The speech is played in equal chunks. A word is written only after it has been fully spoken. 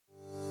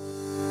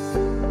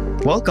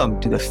Welcome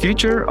to the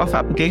Future of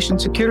Application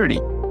Security,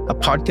 a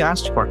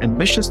podcast for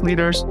ambitious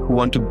leaders who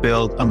want to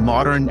build a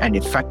modern and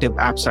effective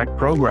AppSec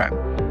program.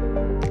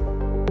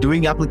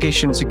 Doing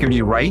application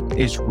security right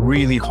is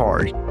really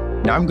hard.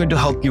 Now I'm going to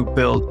help you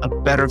build a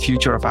better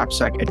future of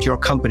AppSec at your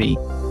company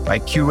by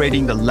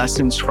curating the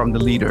lessons from the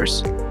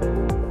leaders.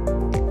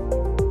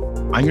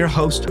 I'm your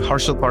host,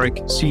 Harshal Parikh,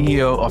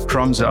 CEO of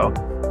Tromzo.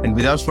 And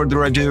without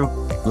further ado,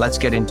 let's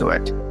get into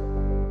it.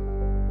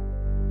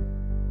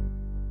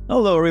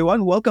 Hello,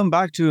 everyone. Welcome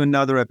back to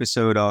another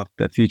episode of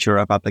the Future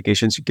of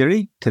Application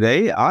Security.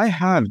 Today, I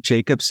have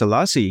Jacob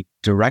Salassi,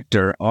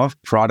 Director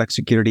of Product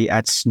Security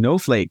at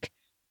Snowflake.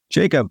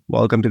 Jacob,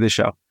 welcome to the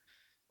show.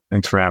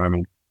 Thanks for having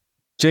me.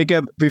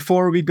 Jacob,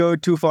 before we go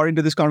too far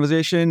into this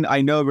conversation,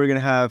 I know we're going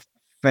to have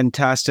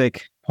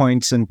fantastic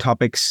points and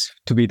topics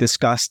to be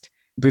discussed.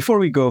 Before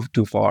we go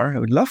too far, I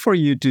would love for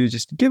you to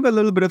just give a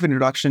little bit of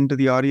introduction to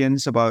the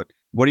audience about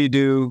what do you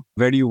do,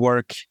 where do you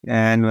work,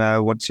 and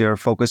what's your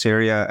focus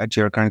area at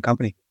your current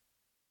company?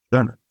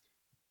 Done.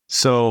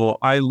 So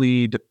I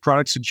lead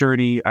product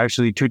security,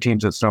 actually two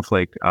teams at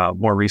Snowflake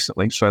more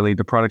recently. So I lead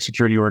the product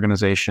security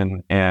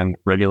organization and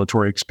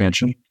regulatory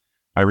expansion.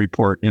 I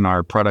report in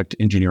our product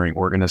engineering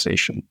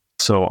organization.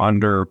 So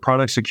under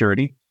product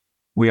security,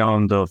 we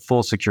own the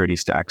full security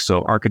stack.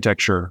 So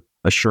architecture,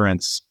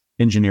 assurance,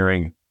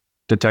 engineering,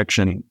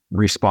 detection,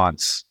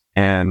 response,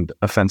 and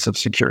offensive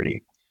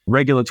security.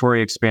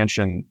 Regulatory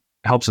expansion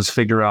helps us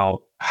figure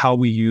out how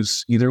we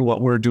use either what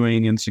we're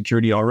doing in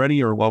security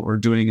already or what we're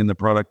doing in the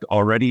product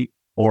already,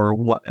 or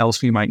what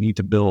else we might need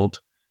to build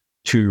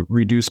to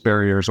reduce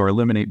barriers or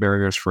eliminate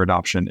barriers for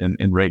adoption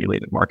in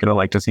regulated market. I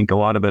like to think a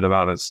lot of it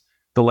about as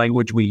the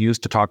language we use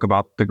to talk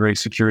about the great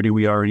security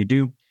we already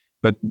do.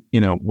 But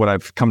what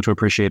I've come to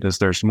appreciate is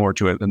there's more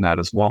to it than that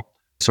as well.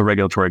 So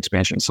regulatory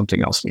expansion is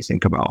something else we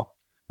think about.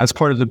 As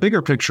part of the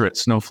bigger picture at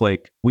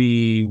Snowflake,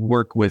 we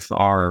work with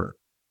our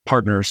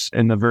partners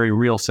in the very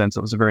real sense.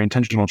 It was a very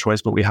intentional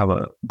choice, but we have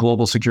a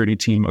global security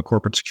team, a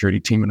corporate security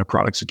team, and a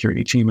product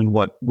security team. And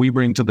what we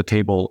bring to the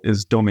table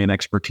is domain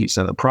expertise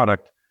in the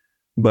product.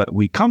 But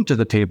we come to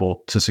the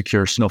table to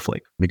secure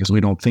Snowflake because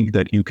we don't think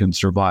that you can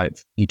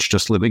survive each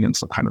just living in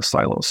some kind of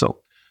silo.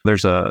 So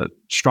there's a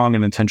strong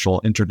and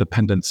intentional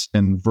interdependence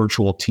and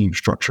virtual team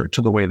structure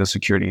to the way the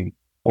security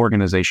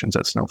organizations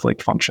at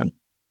Snowflake function.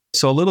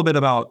 So a little bit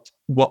about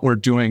what we're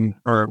doing,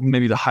 or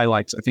maybe the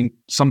highlights. I think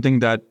something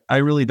that I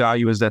really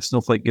value is that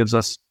Snowflake gives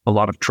us a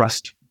lot of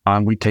trust.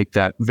 We take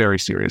that very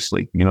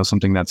seriously.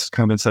 Something that's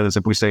kind of been said is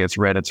if we say it's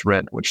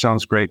red, which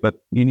sounds great, but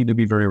you need to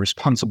be very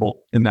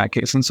responsible in that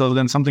case. And so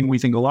then something we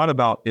think a lot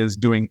about is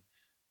doing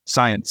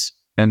science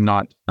and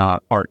not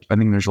art. I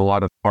think there's a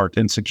lot of art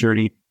in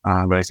security,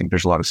 but I think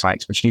there's a lot of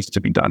science which needs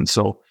to be done.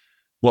 So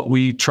what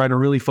we try to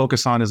really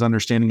focus on is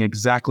understanding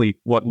exactly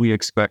what we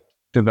expect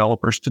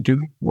developers to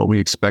do, what we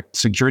expect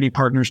security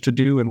partners to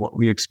do, and what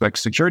we expect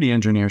security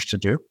engineers to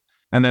do.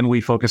 And then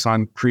we focus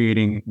on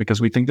creating, because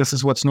we think this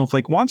is what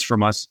Snowflake wants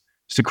from us,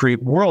 is to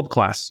create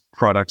world-class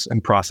products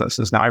and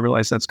processes. Now, I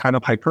realize that's kind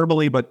of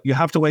hyperbole, but you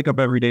have to wake up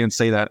every day and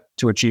say that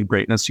to achieve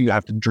greatness. You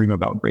have to dream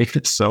about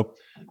greatness.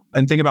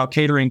 And think about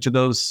catering to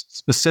those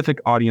specific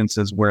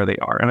audiences where they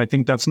are. And I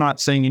think that's not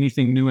saying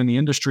anything new in the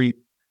industry,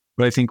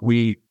 but I think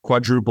we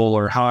quadruple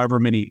or however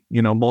many,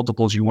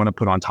 multiples you want to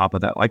put on top of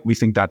that. Like we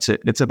think that's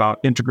it. It's about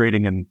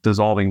integrating and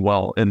dissolving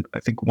well. And I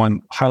think one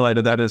highlight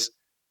of that is,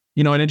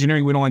 in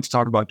engineering, we don't like to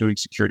talk about doing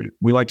security.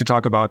 We like to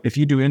talk about if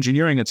you do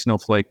engineering at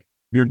Snowflake,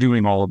 you're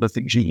doing all of the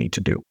things you need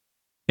to do.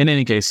 In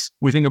any case,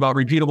 we think about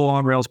repeatable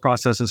on-rails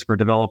processes for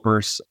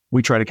developers.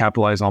 We try to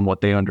capitalize on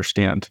what they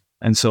understand.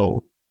 And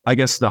so I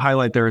guess the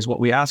highlight there is what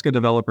we ask a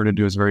developer to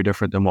do is very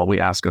different than what we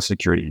ask a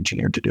security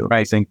engineer to do.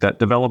 I think that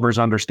developers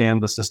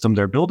understand the system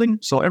they're building.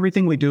 So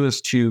everything we do is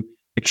to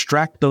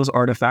extract those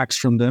artifacts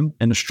from them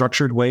in a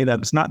structured way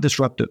that is not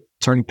disruptive.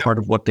 It's already part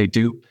of what they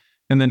do.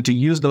 And then to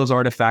use those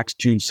artifacts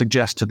to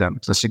suggest to them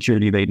the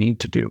security they need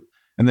to do.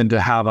 And then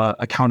to have a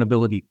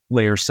accountability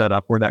layer set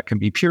up where that can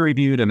be peer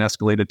reviewed and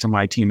escalated to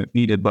my team if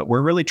needed. But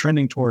we're really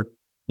trending toward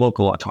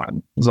local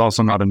autonomy. It's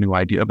also not a new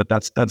idea, but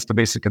that's the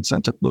basic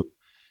incentive loop.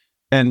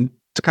 And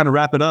to kind of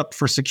wrap it up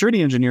for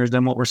security engineers,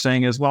 then what we're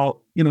saying is,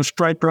 well,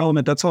 stride per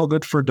element, that's all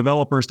good for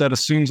developers. That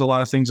assumes a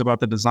lot of things about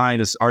the design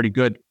is already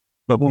good.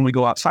 But when we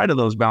go outside of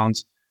those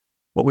bounds,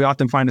 what we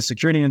often find is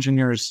security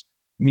engineers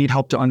need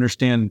help to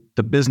understand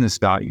the business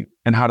value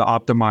and how to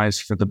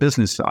optimize for the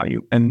business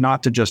value and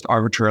not to just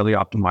arbitrarily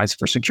optimize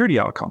for security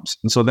outcomes.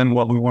 And so then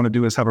what we want to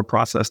do is have a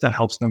process that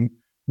helps them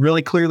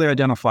really clearly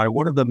identify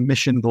what are the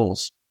mission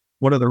goals,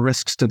 what are the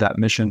risks to that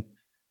mission.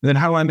 Then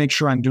how do I make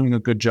sure I'm doing a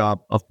good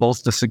job of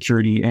both the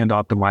security and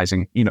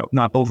optimizing,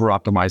 not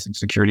over-optimizing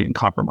security and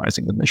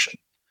compromising the mission.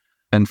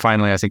 And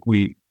finally, I think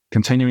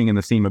continuing in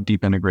the theme of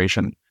deep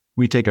integration,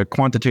 we take a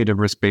quantitative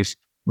risk-based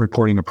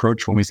reporting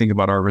approach when we think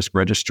about our risk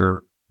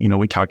register.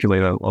 We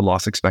calculate a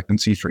loss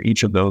expectancy for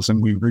each of those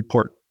and we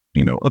report,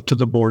 up to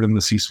the board and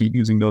the C-suite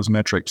using those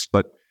metrics.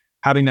 But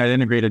having that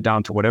integrated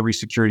down to what every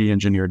security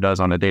engineer does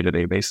on a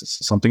day-to-day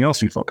basis is something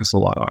else we focus a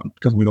lot on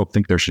because we don't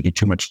think there should be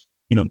too much,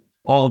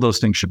 All of those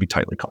things should be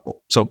tightly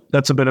coupled. So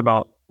that's a bit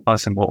about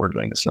us and what we're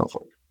doing at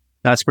Snowflake.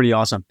 That's pretty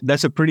awesome.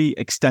 That's a pretty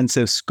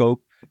extensive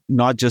scope,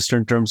 not just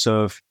in terms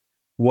of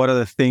what are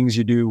the things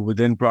you do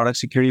within product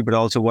security, but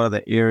also what are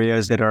the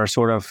areas that are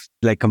sort of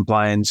like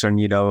compliance and,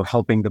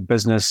 helping the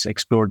business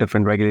explore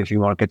different regulatory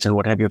markets and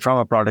what have you from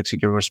a product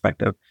security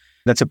perspective.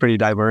 That's a pretty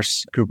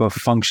diverse group of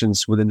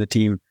functions within the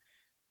team.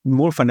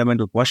 More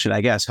fundamental question,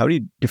 I guess, how do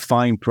you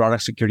define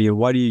product security or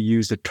why do you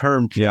use the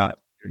term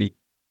product security?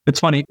 It's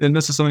funny, and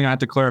this is something I had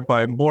to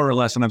clarify more or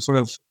less, and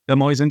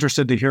I'm always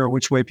interested to hear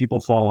which way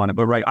people fall on it.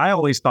 But right, I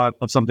always thought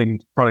of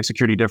something product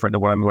security different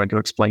than what I'm going to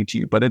explain to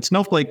you. But at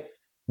Snowflake,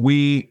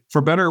 we,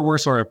 for better or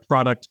worse, are a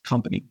product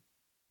company.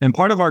 And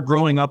part of our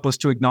growing up was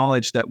to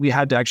acknowledge that we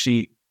had to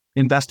actually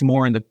invest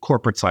more in the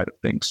corporate side of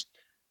things,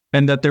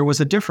 and that there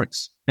was a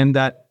difference, and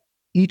that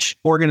each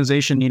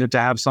organization needed to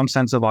have some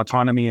sense of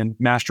autonomy and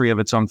mastery of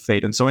its own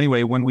fate. And so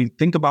anyway, when we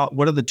think about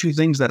what are the two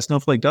things that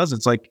Snowflake does,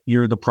 it's like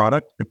you're the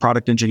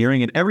product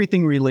engineering, and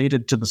everything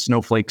related to the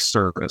Snowflake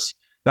service.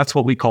 That's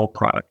what we call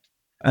product.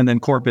 And then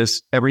corp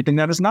is everything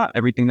that is not,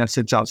 everything that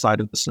sits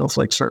outside of the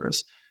Snowflake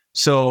service.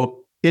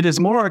 So it is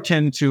more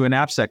akin to an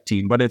AppSec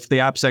team, but it's the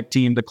AppSec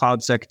team, the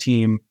CloudSec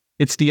team,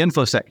 it's the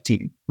InfoSec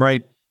team,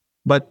 right?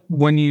 But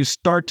when you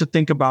start to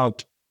think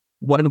about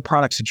what do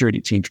product security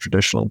teams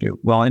traditionally do?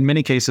 Well, in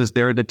many cases,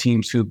 they're the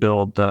teams who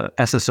build the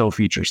SSO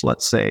features,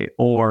 let's say,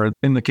 or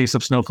in the case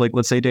of Snowflake,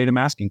 let's say data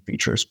masking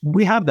features.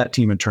 We have that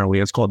team internally.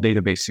 It's called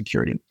database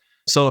security.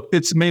 So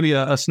it's maybe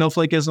a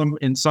Snowflakeism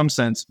in some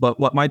sense, but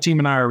what my team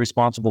and I are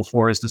responsible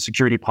for is the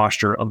security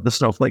posture of the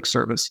Snowflake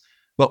service.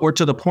 But we're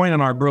to the point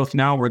in our growth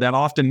now where that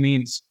often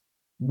means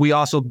we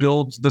also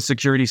build the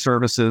security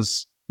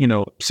services,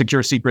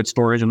 secure secret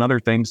storage and other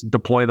things,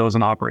 deploy those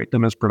and operate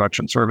them as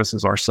production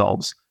services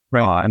ourselves.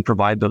 Right. And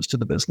provide those to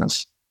the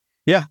business.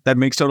 Yeah, that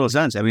makes total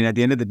sense. I mean, at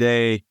the end of the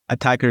day,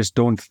 attackers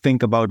don't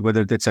think about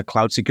whether it's a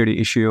cloud security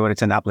issue or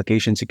it's an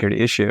application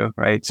security issue,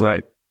 right? So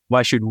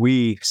why should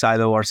we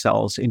silo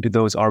ourselves into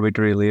those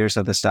arbitrary layers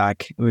of the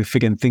stack if we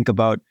can think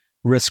about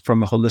risk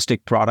from a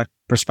holistic product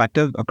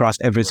perspective across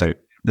every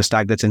the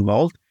stack that's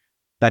involved?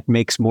 That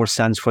makes more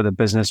sense for the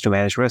business to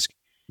manage risk.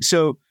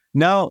 So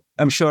now,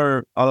 I'm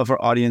sure all of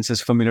our audience is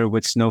familiar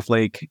with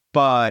Snowflake,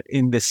 but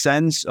in the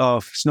sense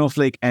of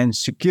Snowflake and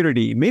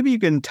security, maybe you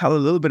can tell a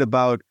little bit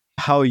about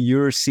how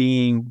you're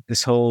seeing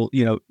this whole,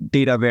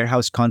 data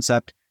warehouse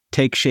concept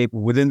take shape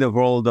within the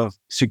world of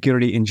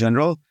security in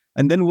general.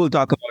 And then we'll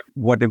talk about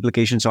what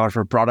implications are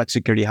for product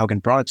security. How can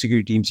product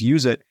security teams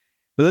use it?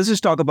 But let's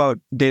just talk about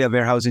data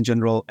warehouse in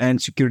general and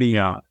security,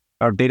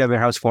 or data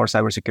warehouse for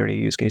cybersecurity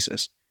use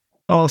cases.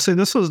 I'll say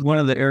this was one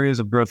of the areas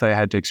of growth I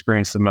had to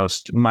experience the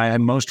most. My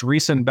most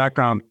recent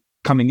background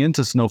coming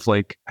into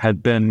Snowflake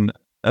had been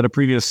at a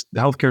previous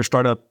healthcare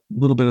startup, a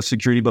little bit of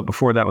security, but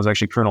before that was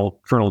actually kernel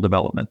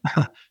development,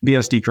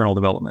 BSD kernel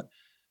development.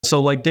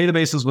 So like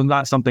databases was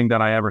not something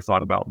that I ever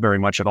thought about very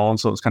much at all. And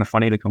so it's kind of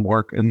funny to come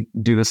work and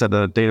do this at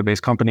a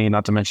database company,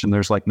 not to mention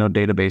there's like no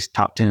database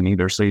top 10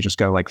 either. So you just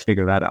got to like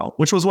figure that out,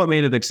 which was what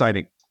made it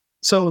exciting.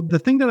 So the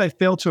thing that I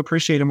failed to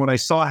appreciate and what I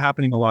saw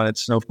happening a lot at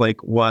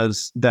Snowflake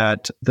was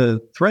that the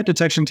threat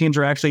detection teams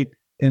are actually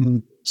I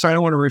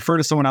don't want to refer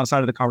to someone outside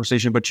of the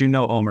conversation, but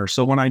Omer.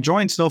 So when I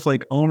joined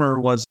Snowflake,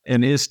 Omer was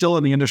and is still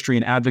in the industry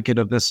an advocate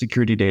of this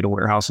security data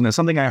warehouse. And it's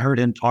something I heard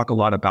him talk a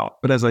lot about.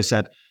 But as I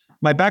said,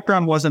 my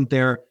background wasn't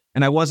there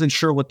and I wasn't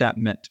sure what that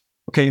meant.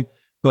 Okay.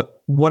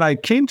 But what I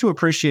came to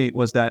appreciate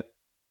was that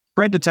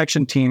threat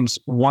detection teams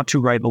want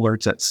to write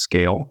alerts at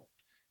scale.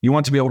 You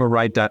want to be able to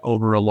write that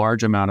over a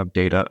large amount of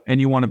data,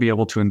 and you want to be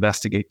able to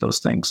investigate those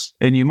things.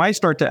 And you might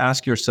start to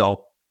ask yourself,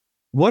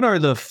 what are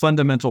the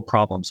fundamental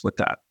problems with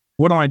that?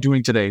 What am I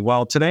doing today?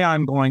 Well, today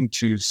I'm going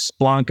to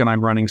Splunk and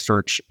I'm running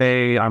search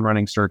A, I'm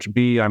running search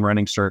B, I'm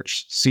running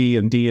search C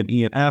and D and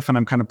E and F, and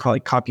I'm kind of probably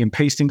copy and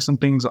pasting some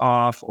things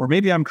off. Or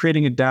maybe I'm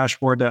creating a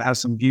dashboard that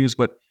has some views,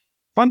 but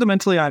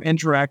fundamentally I'm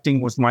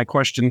interacting with my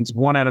questions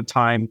one at a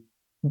time,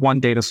 one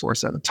data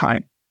source at a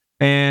time.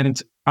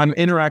 And I'm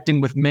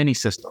interacting with many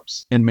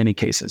systems in many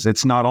cases.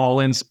 It's not all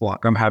in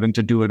Splunk. I'm having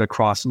to do it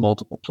across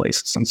multiple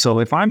places. And so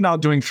if I'm now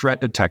doing threat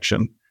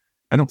detection,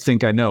 I don't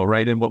think I know,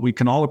 right? And what we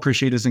can all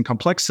appreciate is in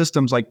complex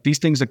systems, like these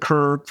things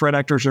occur, threat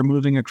actors are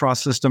moving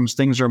across systems,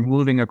 things are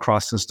moving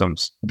across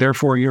systems.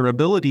 Therefore, your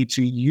ability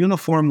to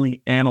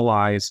uniformly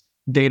analyze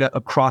data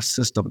across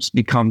systems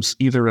becomes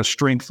either a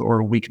strength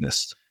or a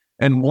weakness.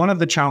 And one of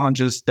the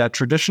challenges that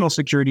traditional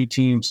security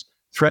teams,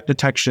 threat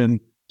detection,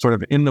 sort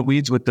of in the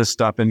weeds with this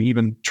stuff, and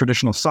even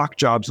traditional SOC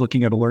jobs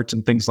looking at alerts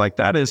and things like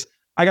that is,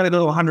 I got to go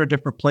to 100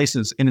 different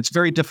places, and it's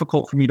very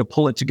difficult for me to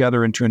pull it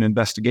together into an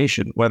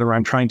investigation, whether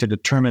I'm trying to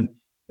determine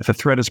if a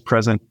threat is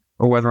present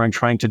or whether I'm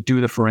trying to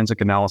do the forensic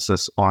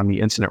analysis on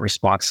the incident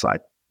response side,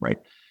 right?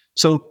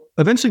 So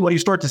eventually what you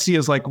start to see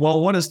is like,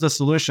 well, what is the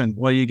solution?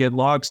 Well, you get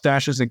log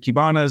stashes and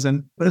Kibanas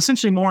and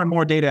essentially more and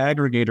more data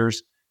aggregators.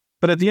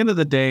 But at the end of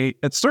the day,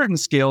 at certain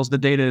scales, the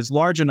data is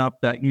large enough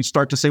that you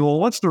start to say, well,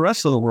 what's the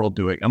rest of the world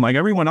doing? I'm like,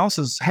 everyone else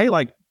is, hey,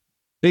 like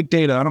big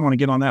data, I don't want to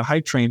get on that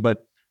hype train,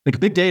 but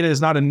like big data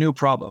is not a new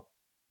problem.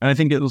 And I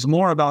think it was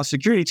more about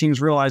security teams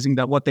realizing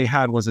that what they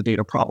had was a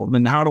data problem.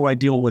 And how do I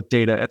deal with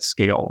data at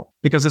scale?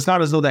 Because it's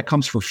not as though that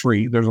comes for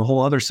free. There's a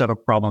whole other set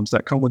of problems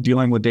that come with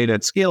dealing with data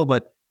at scale.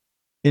 But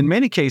in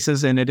many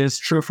cases, and it is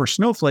true for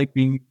Snowflake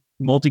being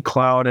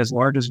multi-cloud as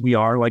large as we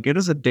are, like it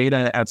is a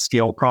data at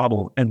scale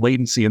problem, and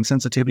latency and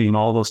sensitivity and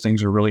all of those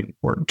things are really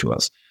important to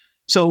us.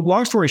 So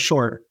long story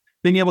short,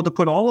 being able to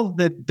put all of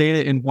the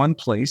data in one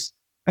place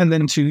and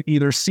then to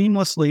either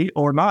seamlessly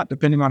or not,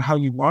 depending on how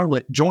you model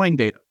it, join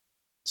data.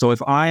 So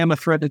if I am a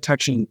threat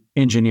detection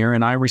engineer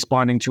and I'm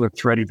responding to a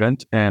threat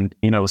event and,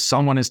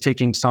 someone is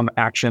taking some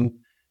action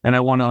and I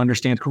want to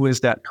understand who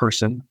is that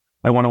person,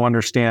 I want to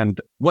understand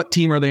what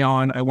team are they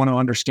on, I want to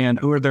understand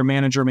who are their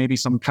manager, maybe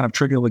some kind of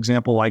trivial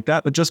example like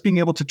that, but just being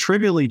able to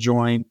trivially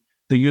join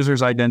the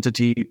user's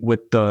identity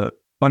with the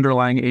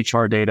underlying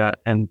HR data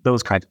and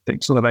those kinds of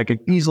things so that I could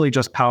easily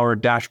just power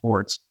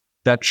dashboards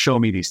that show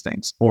me these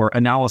things or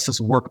analysis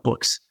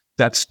workbooks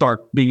that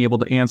start being able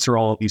to answer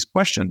all of these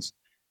questions.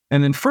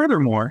 And then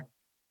furthermore,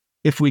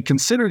 if we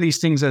consider these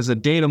things as a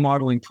data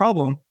modeling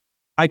problem,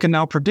 I can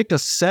now predict a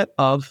set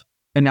of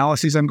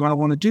analyses I'm going to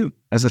want to do.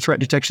 As a threat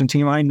detection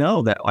team, I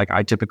know that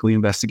I typically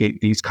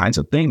investigate these kinds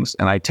of things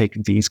and I take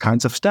these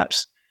kinds of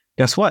steps.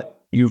 Guess what?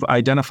 You've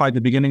identified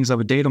the beginnings of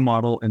a data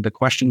model and the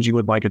questions you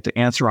would like it to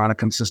answer on a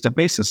consistent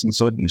basis. And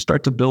so you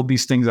start to build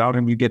these things out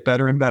and you get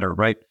better and better,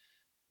 right?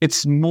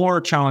 It's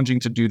more challenging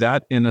to do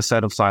that in a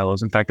set of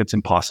silos. In fact, it's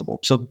impossible.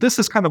 So this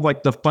is kind of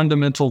like the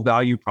fundamental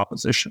value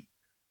proposition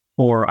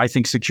for, I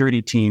think,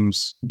 security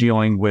teams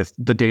dealing with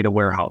the data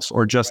warehouse,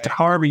 or just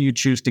however you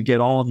choose to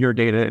get all of your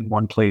data in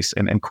one place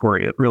and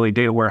query it. Really,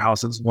 data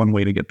warehouse is one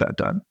way to get that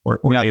done, or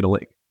data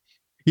lake.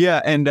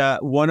 Yeah, and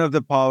one of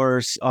the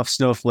powers of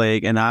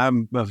Snowflake, and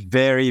I'm a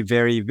very,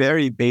 very,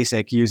 very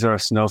basic user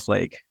of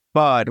Snowflake,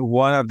 but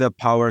one of the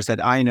powers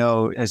that I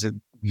know as a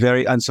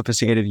very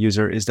unsophisticated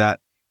user is that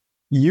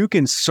you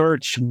can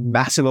search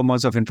massive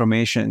amounts of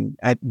information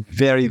at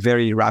very,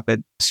 very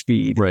rapid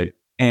speed. Right.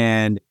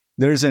 And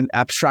there's an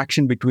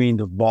abstraction between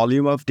the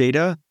volume of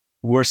data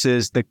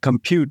versus the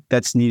compute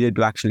that's needed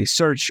to actually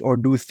search or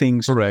do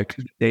things with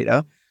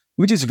data,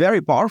 which is very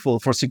powerful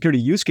for security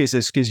use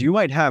cases because you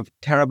might have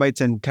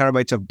terabytes and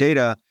terabytes of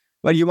data,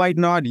 but you might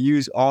not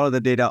use all of the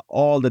data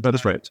all the time.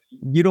 That's right.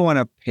 You don't want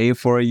to pay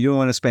for it. You don't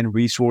want to spend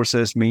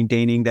resources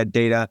maintaining that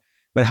data.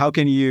 But how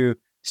can you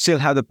still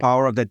have the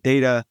power of that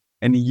data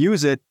and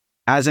use it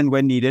as and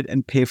when needed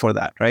and pay for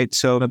that, right?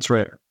 So that's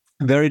right.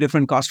 Very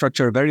different cost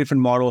structure, very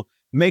different model.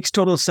 Makes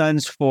total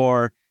sense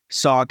for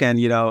SOC and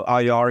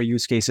IR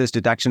use cases,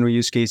 detection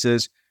use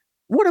cases.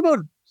 What about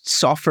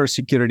software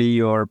security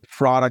or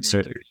product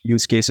security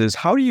use cases?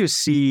 How do you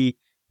see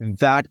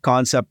that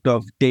concept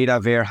of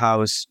data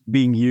warehouse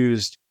being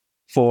used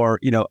for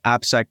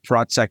AppSec,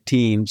 ProdSec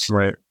teams,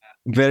 right,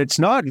 where it's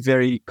not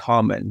very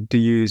common to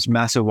use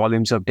massive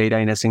volumes of data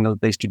in a single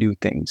place to do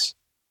things?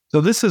 So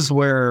this is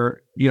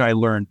where I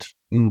learned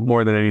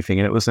more than anything,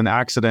 and it was an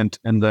accident.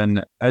 And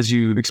then as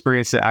you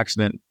experience the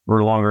accident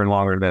for longer and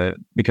longer, that it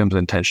becomes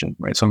intention,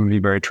 right? So I'm going to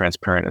be very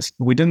transparent.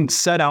 We didn't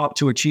set out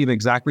to achieve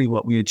exactly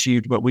what we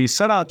achieved, but we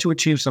set out to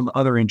achieve some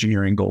other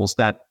engineering goals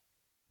that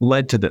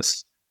led to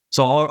this.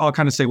 So I'll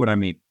kind of say what I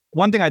mean.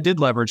 One thing I did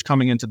leverage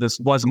coming into this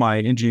was my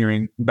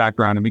engineering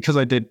background. And because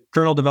I did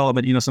kernel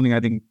development, something I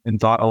think and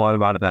thought a lot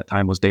about at that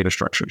time was data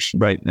structures,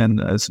 right? And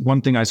as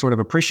one thing I sort of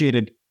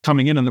appreciated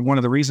coming in, and one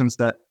of the reasons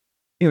that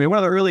one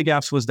of the early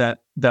gaps was that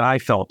I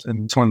felt,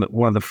 and it's one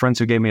of the friends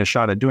who gave me a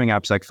shot at doing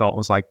AppSec felt,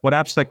 was like, what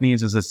AppSec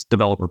needs is this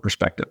developer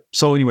perspective.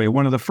 So anyway,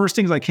 one of the first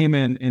things I came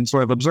in and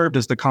sort of observed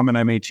is the comment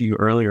I made to you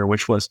earlier,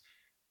 which was,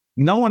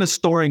 no one is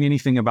storing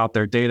anything about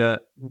their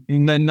data,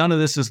 and then none of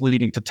this is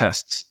leading to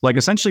tests. Like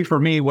essentially for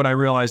me, what I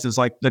realized is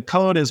like the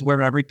code is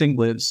where everything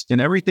lives,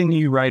 and everything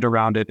you write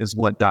around it is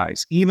what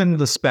dies. Even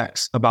the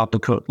specs about the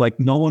code, like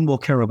no one will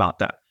care about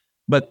that.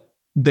 But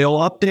they'll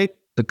update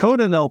the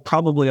code and they'll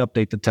probably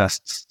update the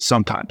tests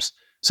sometimes.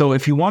 So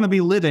if you want to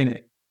be living,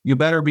 you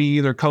better be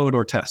either code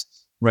or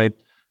tests, right?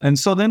 And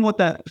so then what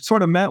that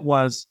sort of meant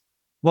was,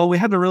 well, we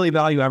had to really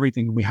value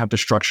everything. We have to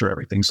structure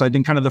everything. So I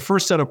think kind of the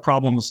first set of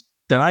problems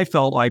that I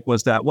felt like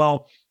was that,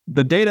 well,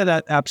 the data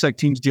that AppSec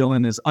teams deal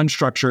in is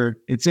unstructured,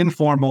 it's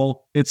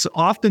informal, it's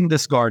often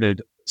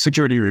discarded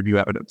security review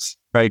evidence,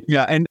 right?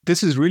 Yeah, and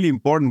this is really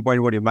important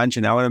point what you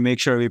mentioned. I want to make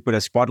sure we put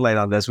a spotlight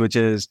on this, which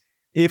is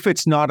if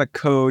it's not a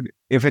code,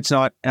 if it's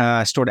not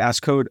stored as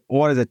code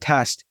or as a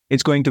test,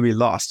 it's going to be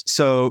lost.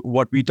 So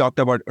what we talked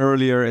about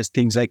earlier is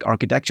things like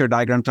architecture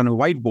diagrams on a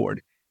whiteboard.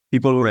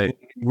 People will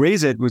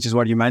raise it, which is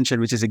what you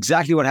mentioned, which is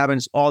exactly what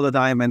happens all the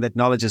time, and that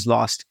knowledge is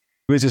lost,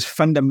 which is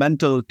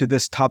fundamental to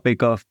this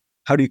topic of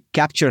how do you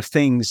capture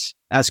things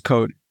as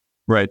code.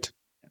 Right.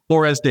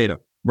 Or as data,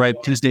 right?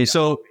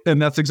 So,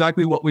 and that's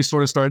exactly what we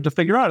sort of started to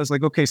figure out. It's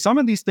like, okay, some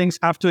of these things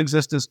have to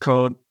exist as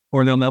code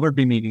or they'll never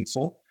be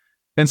meaningful.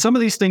 And some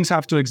of these things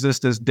have to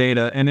exist as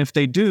data. And if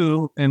they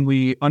do, and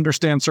we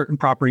understand certain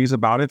properties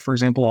about it, for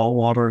example,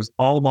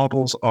 all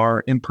models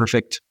are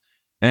imperfect.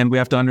 And we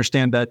have to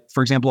understand that,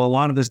 for example, a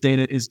lot of this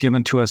data is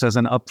given to us as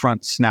an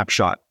upfront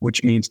snapshot,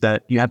 which means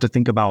that you have to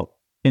think about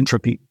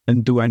entropy?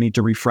 And do I need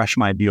to refresh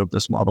my view of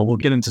this model? We'll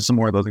get into some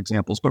more of those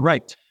examples.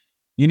 But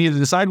you need to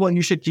decide what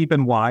you should keep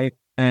and why,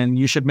 and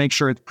you should make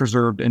sure it's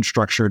preserved and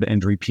structured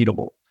and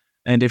repeatable.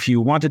 And if you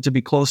want it to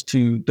be close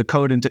to the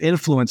code and to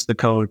influence the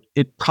code,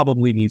 it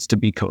probably needs to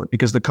be code,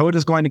 because the code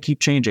is going to keep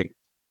changing.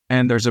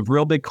 And there's a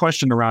real big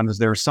question around, is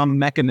there some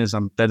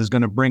mechanism that is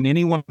going to bring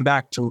anyone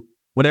back to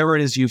whatever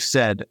it is you've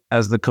said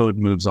as the code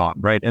moves on,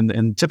 right?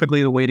 And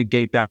typically the way to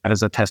gate that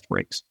is a test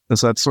breaks. And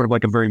so that's sort of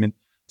like a very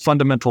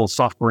fundamental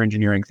software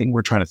engineering thing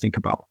we're trying to think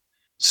about.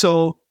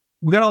 So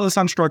we got all this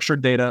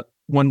unstructured data.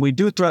 When we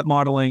do threat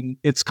modeling,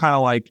 it's kind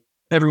of like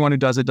everyone who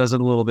does it a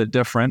little bit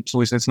different. So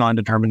we say it's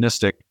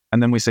non-deterministic.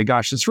 And then we say,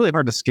 gosh, it's really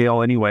hard to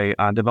scale anyway.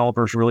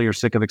 Developers really are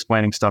sick of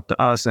explaining stuff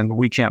to us, and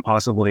we can't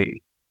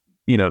possibly,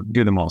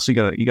 do them all. So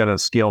you got to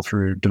scale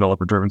through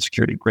developer-driven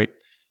security. Great.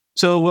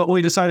 So what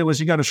we decided was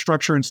you got to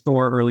structure and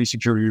store early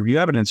security review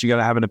evidence. You got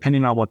to have an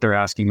opinion on what they're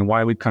asking and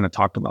why. We've kind of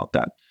talked about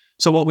that.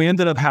 So what we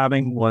ended up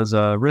having was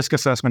a risk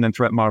assessment and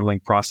threat modeling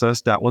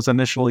process that was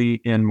initially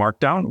in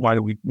Markdown. Why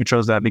did we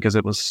chose that? Because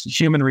it was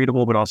human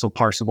readable, but also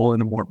parsable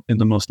in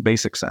the most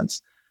basic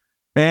sense.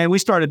 And we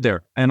started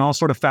there. And I'll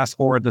sort of fast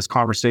forward this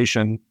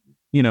conversation.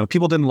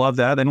 People didn't love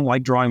that. They don't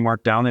like drawing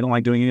Markdown. They don't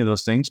like doing any of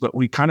those things. But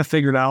we kind of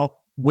figured out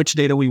which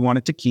data we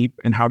wanted to keep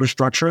and how to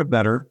structure it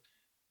better.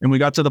 And we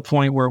got to the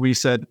point where we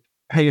said,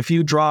 hey, if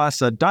you draw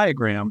us a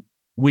diagram,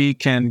 we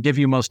can give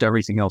you most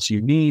everything else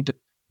you need.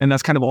 And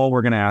that's kind of all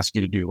we're going to ask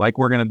you to do. Like,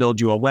 we're going to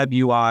build you a web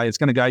UI. It's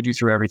going to guide you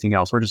through everything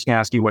else. We're just going to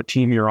ask you what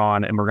team you're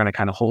on, and we're going to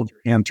kind of hold your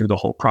hand through the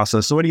whole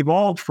process. So it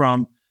evolved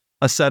from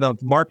a set of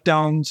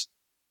Markdowns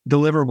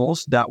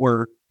deliverables that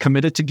were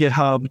committed to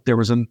GitHub. There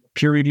was a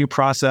peer review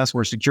process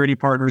where security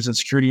partners and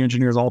security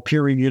engineers all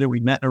peer reviewed it. We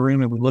met in a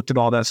room and we looked at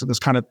all that. So this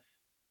kind of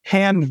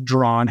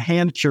hand-drawn,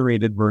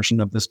 hand-curated version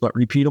of this, but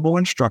repeatable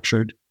and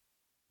structured.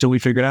 So we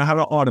figured out how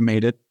to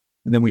automate it,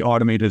 and then we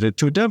automated it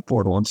to a dev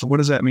portal. And so what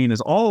does that mean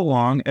is all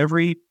along,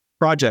 every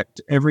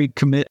project, every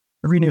commit,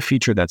 every new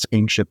feature that's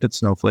being shipped at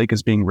Snowflake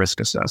is being risk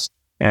assessed.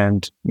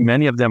 And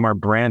many of them are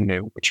brand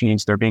new, which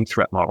means they're being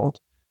threat modeled,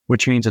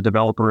 which means a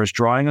developer is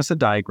drawing us a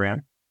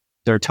diagram.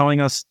 They're telling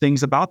us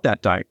things about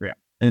that diagram.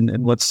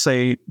 And let's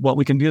say what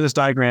we can do this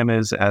diagram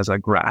is as a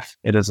graph.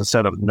 It is a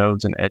set of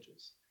nodes and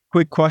edges.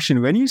 Quick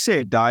question. When you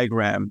say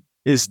diagram,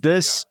 is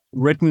this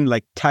written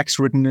like text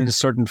written in a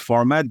certain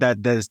format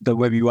that the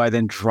web UI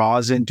then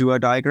draws into a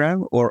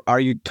diagram? Or are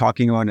you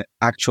talking on an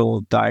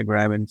actual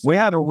diagram? And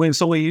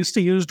so we used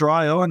to use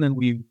Draw.io, and then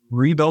we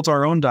rebuilt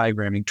our own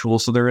diagramming tool.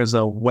 So there is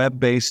a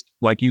web-based,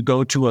 like you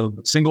go to a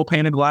single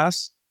pane of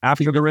glass.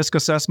 After the risk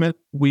assessment,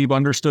 we've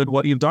understood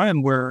what you've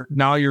done, where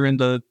now you're in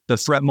the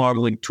threat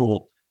modeling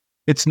tool.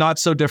 It's not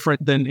so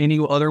different than any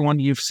other one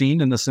you've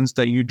seen in the sense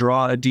that you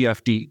draw a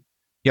DFD.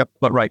 Yep,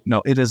 but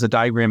no, it is a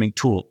diagramming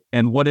tool.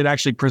 And what it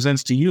actually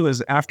presents to you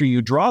is after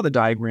you draw the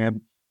diagram,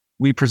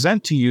 we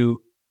present to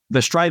you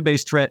the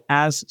stride-based threat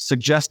as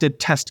suggested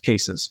test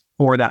cases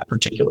for that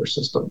particular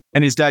system.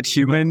 And is that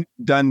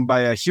done by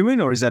a human,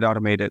 or is that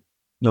automated?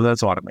 No,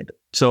 that's automated.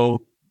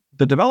 So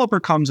the developer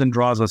comes and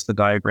draws us the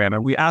diagram,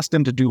 and we ask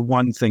them to do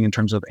one thing in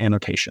terms of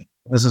annotation.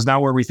 This is now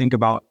where we think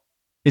about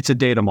it's a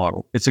data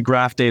model, it's a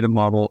graph data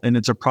model, and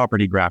it's a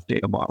property graph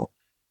data model.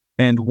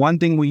 And one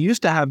thing we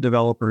used to have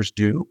developers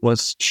do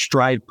was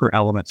stride per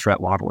element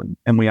threat modeling.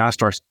 And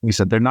we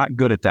said, they're not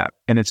good at that,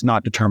 and it's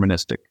not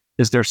deterministic.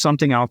 Is there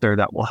something out there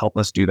that will help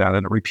us do that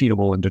in a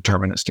repeatable and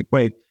deterministic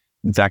way?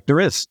 In fact, there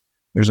is.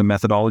 There's a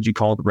methodology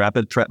called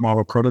rapid threat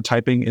model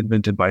prototyping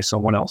invented by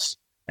someone else.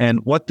 And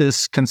what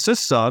this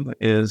consists of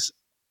is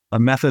a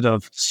method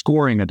of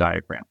scoring a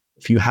diagram.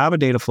 If you have a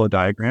data flow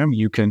diagram,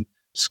 you can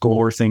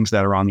score things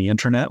that are on the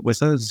internet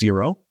with a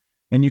 0.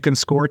 And you can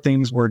score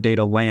things where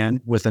data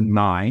land with a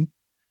 9.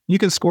 You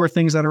can score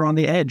things that are on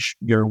the edge,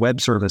 your web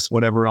service,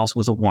 whatever else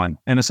was a 1.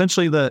 And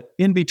essentially the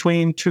in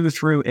between 2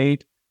 through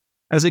 8,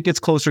 as it gets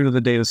closer to the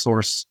data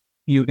source,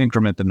 you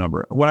increment the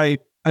number. I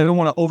don't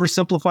want to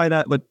oversimplify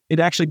that, but it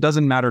actually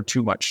doesn't matter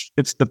too much.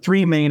 It's the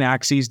 3 main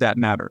axes that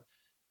matter.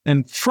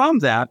 And from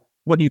that,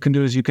 what you can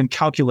do is you can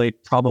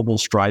calculate probable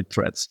stride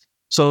threats.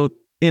 So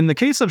in the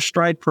case of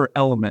stride per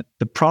element,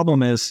 the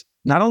problem is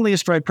not only is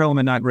stride per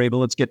element not great, but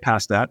let's get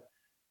past that.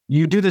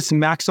 You do this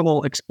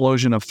maximal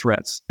explosion of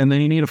threats, and then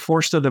you need to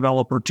force the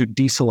developer to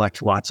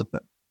deselect lots of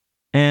them.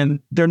 And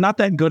they're not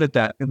that good at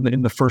that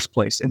in the first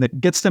place. And it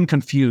gets them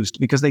confused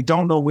because they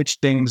don't know which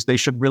things they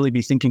should really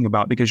be thinking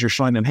about, because you're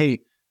showing them, hey,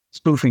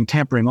 spoofing,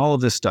 tampering, all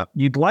of this stuff.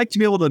 You'd like to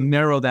be able to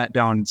narrow that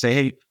down and say,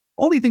 hey,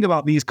 only think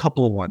about these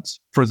couple of ones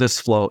for this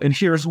flow. And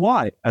here's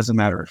why, as a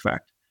matter of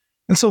fact.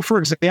 And so, for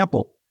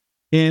example,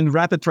 in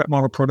rapid threat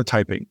model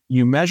prototyping,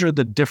 you measure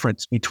the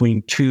difference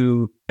between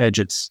two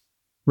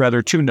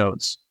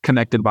nodes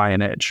connected by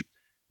an edge.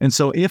 And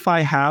so if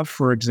I have,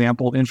 for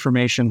example,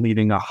 information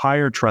leaving a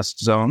higher trust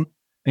zone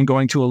and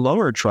going to a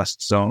lower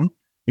trust zone,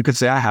 you could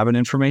say I have an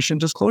information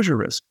disclosure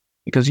risk,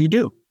 because you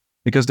do.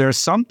 Because there's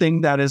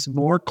something that is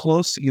more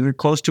close, either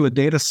close to a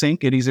data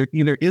sink, it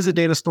either is a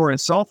data store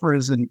itself, or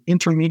is an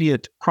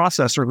intermediate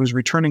processor who's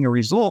returning a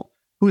result,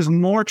 who is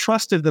more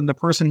trusted than the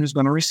person who's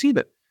going to receive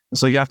it.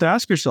 So you have to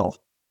ask yourself,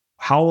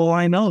 how will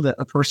I know that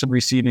a person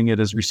receiving it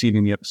is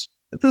receiving it?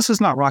 This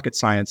is not rocket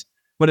science,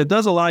 but it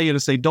does allow you to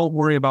say, don't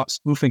worry about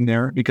spoofing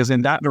there, because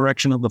in that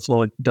direction of the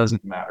flow, it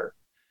doesn't matter.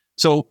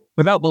 So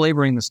without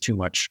belaboring this too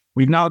much,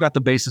 we've now got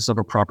the basis of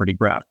a property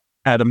graph.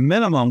 At a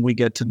minimum, we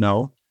get to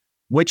know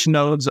which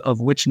nodes of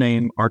which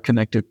name are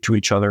connected to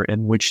each other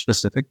in which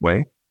specific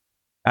way.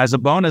 As a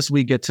bonus,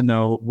 we get to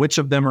know which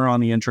of them are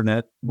on the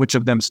internet, which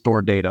of them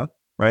store data,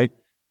 right?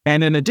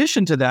 And in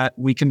addition to that,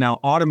 we can now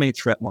automate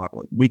threat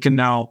modeling. We can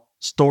now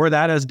store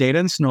that as data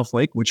in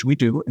Snowflake, which we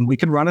do, and we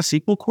can run a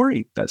SQL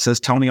query that says,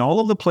 tell me all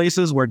of the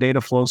places where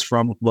data flows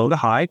from low to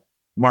high,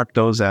 mark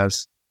those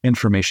as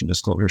information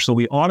disclosure. So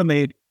we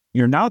automate.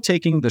 You're now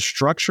taking the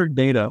structured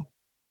data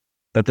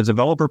that the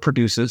developer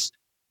produces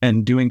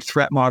and doing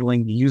threat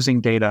modeling using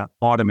data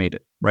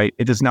automated, right?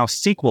 It is now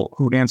SQL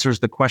who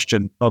answers the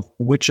question of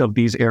which of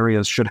these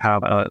areas should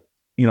have a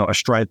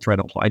stride threat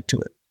applied to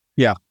it.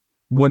 Yeah.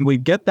 When we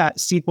get that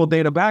SQL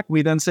data back,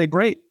 we then say,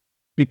 great,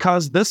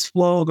 because this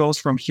flow goes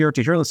from here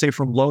to here, let's say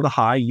from low to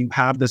high, you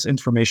have this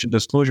information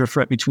disclosure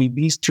threat between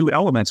these two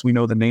elements. We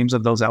know the names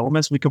of those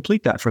elements. We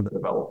complete that for the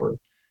developer.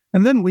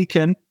 And then we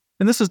can,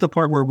 and this is the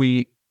part where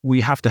we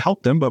have to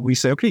help them, but we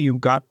say, okay,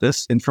 you've got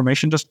this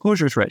information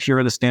disclosure threat. Here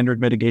are the standard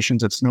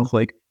mitigations at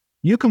Snowflake.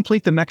 You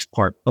complete the next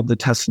part of the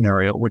test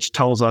scenario, which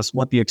tells us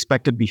what the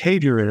expected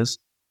behavior is,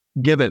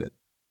 given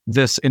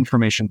this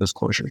information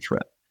disclosure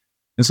threat.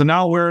 And so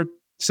now we're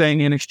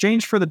saying, in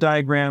exchange for the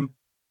diagram,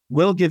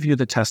 we'll give you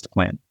the test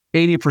plan,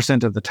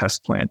 80% of the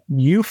test plan.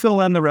 You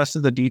fill in the rest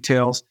of the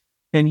details,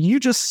 and you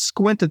just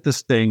squint at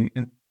this thing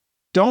and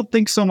don't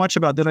think so much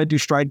about, did I do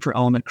stride per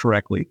element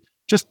correctly?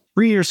 Just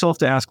free yourself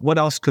to ask, what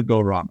else could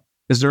go wrong?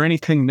 Is there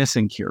anything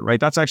missing here, right?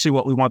 That's actually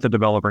what we want the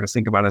developer to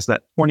think about, is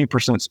that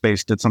 20%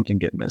 space, did something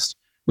get missed?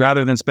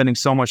 Rather than spending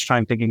so much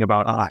time thinking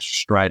about,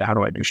 stride, how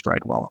do I do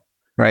stride well?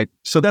 Right?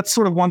 So that's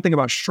sort of one thing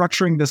about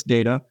structuring this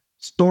data,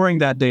 storing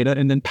that data,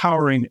 and then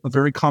powering a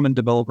very common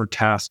developer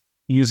task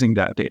using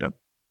that data.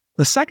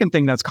 The second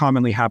thing that's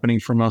commonly happening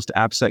for most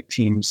AppSec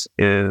teams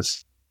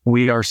is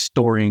we are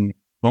storing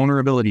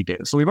vulnerability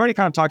data. So we've already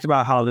kind of talked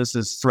about how this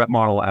is threat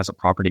model as a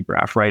property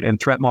graph, right?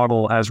 And threat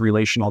model as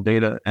relational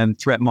data and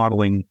threat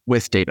modeling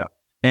with data.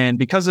 And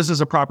because this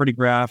is a property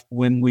graph,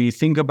 when we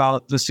think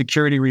about the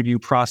security review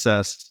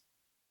process,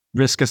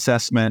 risk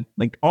assessment,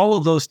 like all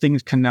of those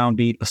things can now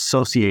be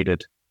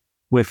associated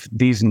with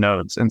these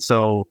nodes. And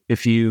so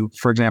if you,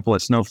 for example,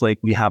 at Snowflake,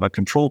 we have a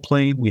control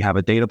plane, we have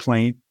a data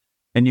plane,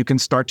 and you can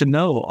start to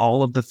know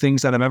all of the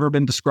things that have ever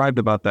been described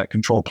about that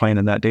control plane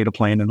and that data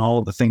plane and all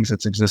of the things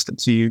that's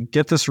existed. So you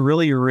get this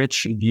really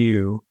rich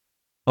view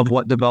of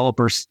what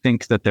developers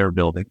think that they're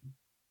building.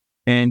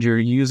 And you're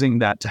using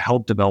that to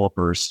help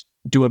developers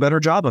do a better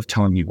job of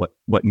telling you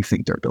what you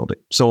think they're building.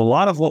 So a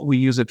lot of what we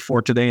use it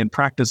for today in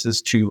practice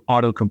is to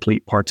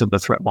autocomplete parts of the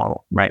threat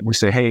model, right? We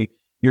say, hey,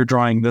 you're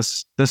drawing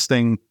this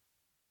thing,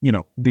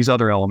 these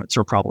other elements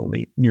are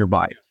probably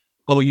nearby.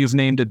 Oh, you've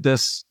named it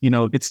this,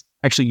 it's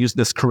actually used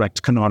this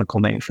correct canonical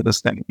name for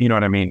this thing. You know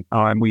what I mean?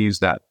 And we use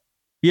that.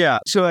 Yeah.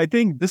 So I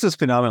think this is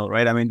phenomenal,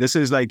 right? I mean, this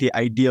is like the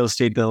ideal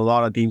state that a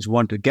lot of teams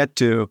want to get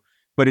to,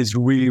 but it's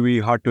really, really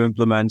hard to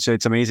implement. So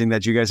it's amazing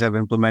that you guys have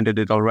implemented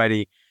it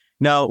already.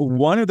 Now,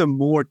 one of the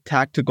more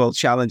tactical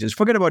challenges,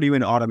 forget about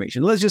even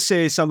automation. Let's just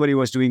say somebody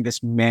was doing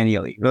this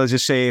manually. Let's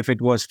just say if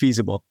it was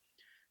feasible.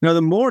 Now,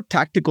 the more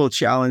tactical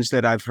challenge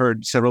that I've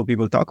heard several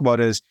people talk about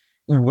is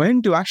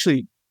when to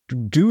actually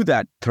do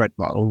that threat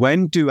model,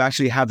 when to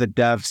actually have the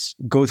devs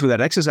go through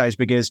that exercise,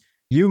 because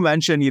you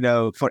mentioned,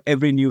 for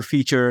every new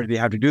feature, they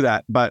have to do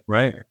that. But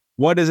right,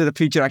 what does a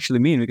feature actually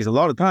mean? Because a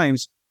lot of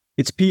times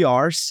it's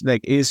PRs,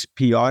 like is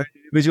PR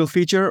individual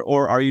feature,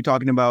 or are you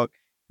talking about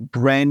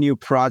brand new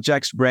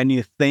projects, brand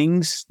new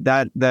things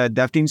that the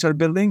dev teams are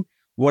building?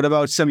 What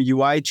about some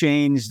UI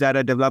change that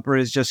a developer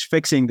is just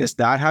fixing? Does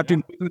that have to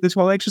do this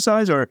whole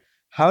exercise? Or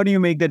how do you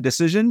make that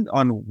decision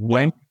on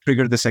when to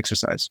trigger this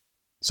exercise?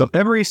 So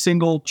every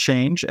single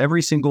change,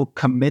 every single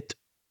commit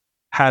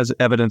has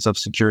evidence of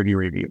security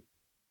review.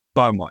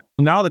 Bottom line.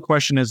 Now the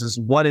question is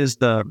what is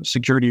the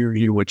security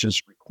review which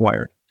is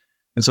required?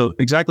 And so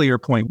exactly your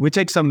point, we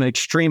take some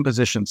extreme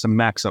positions, some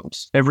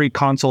maxims. Every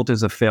consult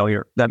is a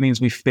failure. That means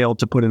we failed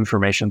to put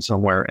information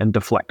somewhere and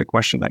deflect a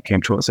question that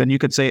came to us. And you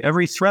could say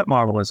every threat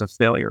model is a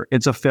failure.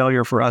 It's a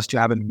failure for us to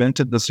have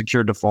invented the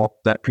secure default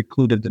that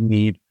precluded the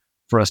need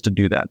for us to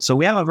do that. So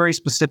we have a very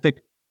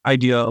specific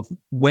idea of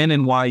when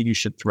and why you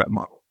should threat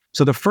model.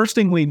 So the first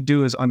thing we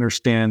do is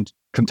understand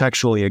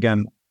contextually,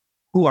 again,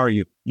 who are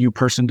you? You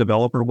person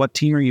developer, what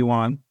team are you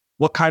on?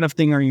 What kind of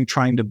thing are you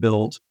trying to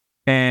build?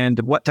 And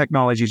what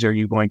technologies are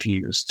you going to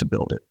use to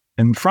build it?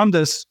 And from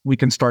this, we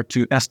can start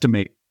to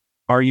estimate,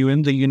 are you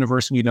in the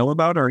universe we know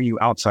about, or are you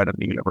outside of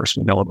the universe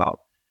we know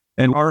about?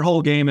 And our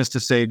whole game is to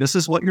say, this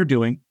is what you're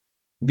doing.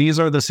 These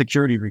are the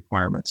security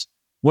requirements.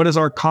 What is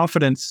our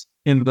confidence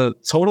in the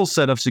total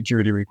set of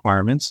security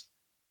requirements?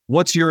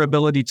 What's your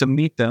ability to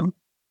meet them?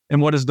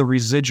 And what is the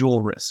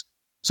residual risk?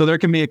 So there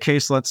can be a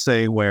case, let's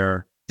say,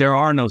 where there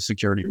are no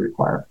security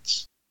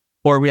requirements.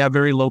 or we have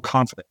very low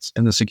confidence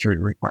in the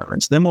security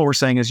requirements. Then what we're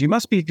saying is you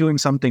must be doing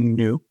something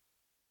new,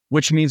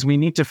 which means we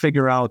need to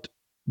figure out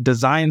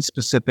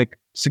design-specific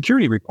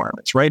security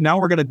requirements. Right now,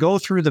 we're going to go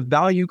through the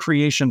value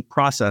creation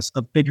process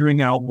of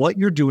figuring out what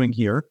you're doing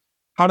here,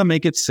 how to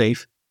make it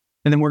safe,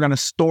 and then we're going to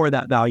store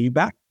that value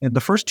back in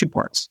the first two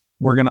parts.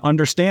 We're going to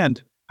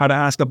understand how to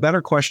ask a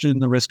better question in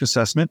the risk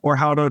assessment or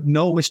how to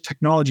know which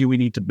technology we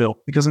need to build.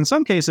 Because in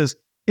some cases,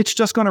 it's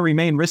just going to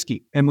remain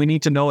risky and we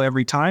need to know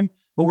every time,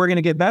 but we're going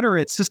to get better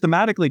at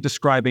systematically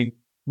describing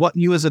what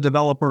you as a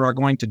developer are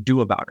going to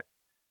do about it.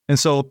 And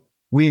so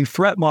we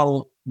threat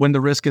model when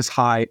the risk is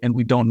high and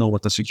we don't know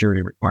what the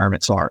security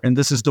requirements are. And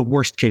this is the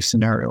worst case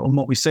scenario. And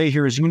what we say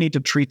here is you need to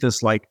treat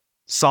this like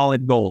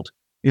solid gold.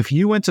 If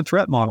you went to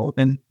threat model,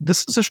 and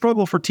this is a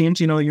struggle for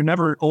teams, you're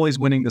never always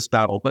winning this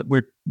battle, but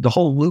the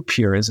whole loop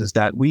here is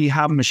that we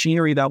have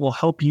machinery that will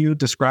help you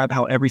describe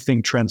how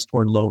everything trends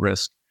toward low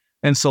risk.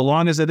 And so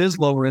long as it is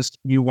low risk,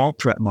 you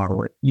won't threat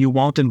model it. You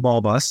won't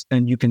involve us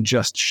and you can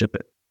just ship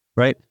it,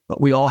 right?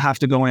 But we all have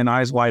to go in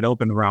eyes wide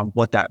open around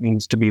what that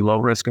means to be low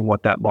risk and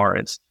what that bar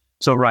is.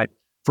 So, right,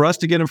 for us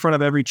to get in front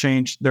of every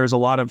change, there's a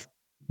lot of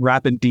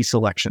rapid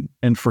deselection.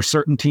 And for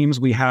certain teams,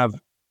 we have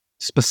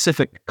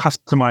specific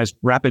customized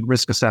rapid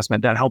risk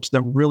assessment that helps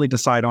them really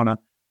decide on a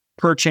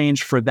per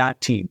change for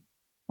that team.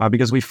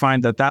 Because we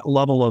find that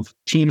level of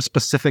team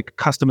specific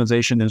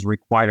customization is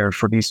required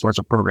for these sorts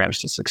of programs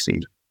to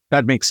succeed.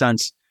 That makes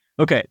sense.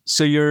 Okay,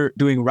 so you're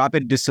doing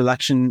rapid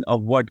deselection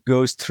of what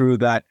goes through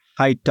that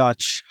high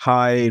touch,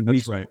 high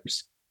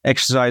resource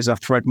exercise of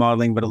threat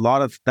modeling, but a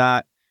lot of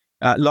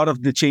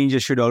the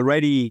changes should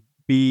already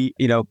be,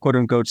 quote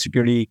unquote,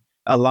 security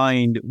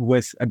aligned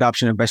with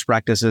adoption of best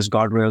practices,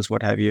 guardrails,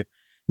 what have you.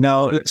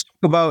 Now, let's talk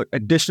about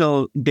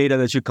additional data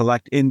that you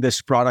collect in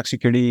this product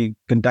security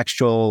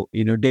contextual,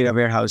 data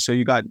warehouse. So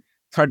you got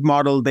threat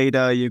model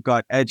data, you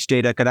got edge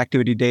data,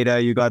 connectivity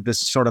data, you got this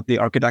sort of the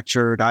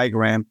architecture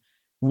diagram.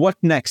 What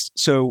next?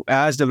 So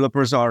as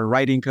developers are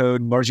writing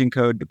code, merging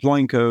code,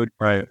 deploying code,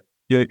 right?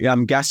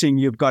 I'm guessing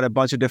you've got a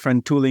bunch of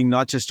different tooling,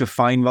 not just to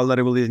find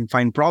vulnerabilities and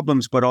find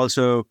problems, but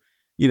also,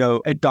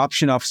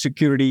 adoption of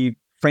security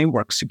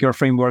frameworks, secure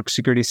frameworks,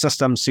 security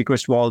systems,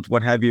 secret vault,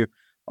 what have you.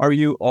 Are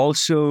you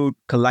also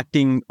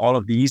collecting all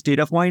of these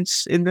data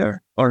points in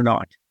there or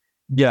not?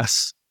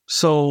 Yes.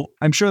 So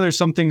I'm sure there's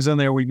some things in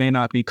there we may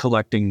not be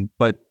collecting,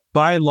 but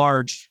by and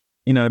large,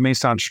 it may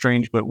sound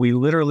strange, but we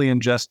literally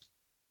ingest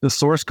the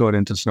source code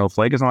into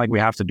Snowflake. It's not like we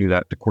have to do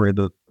that to query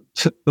the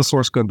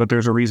source code, but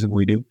there's a reason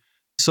we do.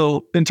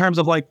 So in terms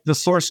of like the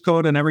source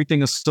code and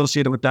everything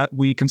associated with that,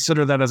 we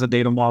consider that as a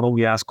data model.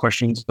 We ask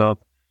questions of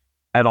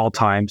at all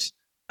times.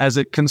 As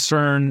it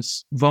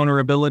concerns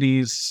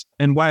vulnerabilities,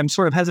 and why I'm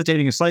sort of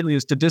hesitating slightly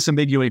is to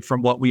disambiguate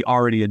from what we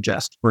already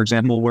ingest. For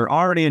example, we're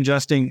already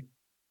ingesting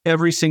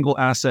every single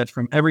asset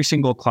from every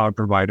single cloud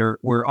provider.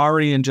 We're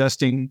already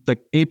ingesting the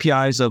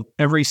APIs of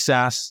every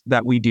SaaS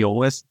that we deal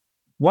with.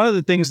 One of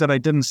the things that I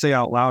didn't say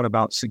out loud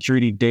about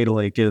security data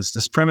lake is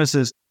this premise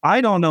is I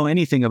don't know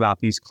anything about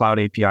these cloud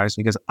APIs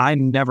because I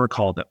never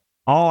called them.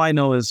 All I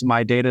know is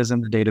my data is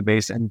in the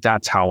database and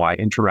that's how I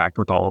interact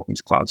with all of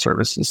these cloud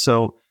services.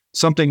 So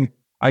something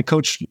I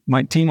coach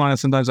my team on it.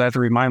 Sometimes I have to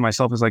remind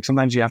myself is like,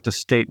 sometimes you have to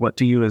state what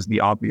to you is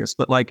the obvious,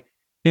 but like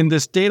in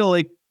this data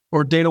lake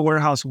or data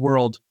warehouse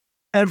world,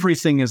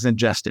 everything is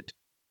ingested.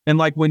 And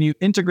like when you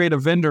integrate a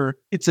vendor,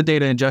 it's a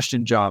data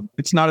ingestion job.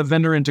 It's not a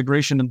vendor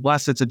integration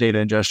unless it's a data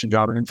ingestion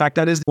job. And in fact,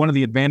 that is one of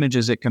the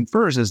advantages it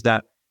confers is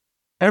that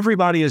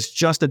everybody is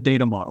just a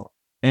data model.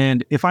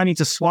 And if I need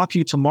to swap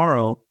you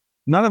tomorrow,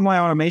 none of my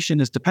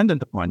automation is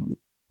dependent upon you.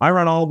 I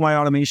run all of my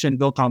automation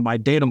built on my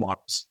data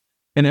models.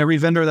 And every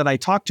vendor that I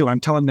talk to, I'm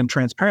telling them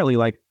transparently,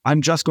 like,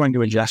 I'm just going to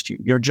ingest you.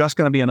 You're just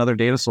going to be another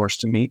data source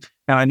to me.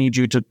 And I need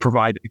you to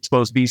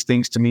expose these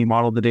things to me,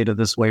 model the data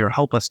this way, or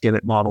help us get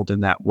it modeled in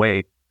that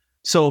way.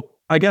 So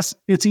I guess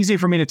it's easy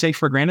for me to take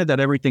for granted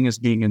that everything is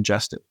being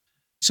ingested.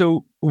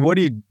 So what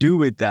do you do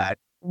with that?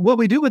 What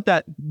we do with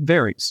that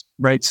varies,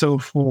 right? So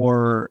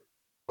for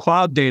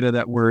cloud data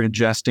that we're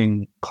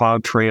ingesting,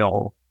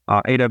 CloudTrail,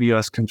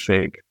 AWS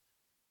config,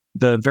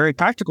 the very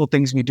practical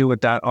things we do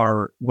with that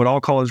are what I'll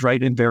call is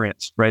write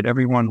invariants, right?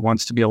 Everyone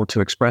wants to be able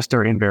to express their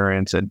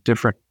invariants in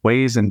different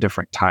ways and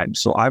different times.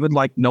 So I would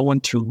like no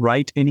one to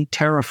write any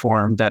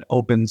Terraform that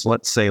opens,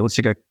 let's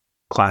take a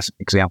classic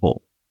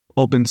example,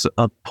 opens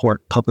a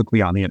port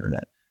publicly on the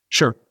internet.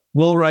 Sure,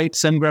 we'll write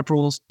sendgrep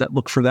rules that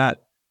look for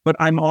that, but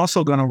I'm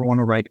also going to want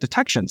to write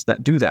detections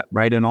that do that,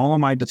 right? And all of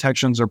my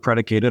detections are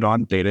predicated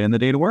on data in the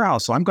data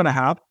warehouse. So I'm going to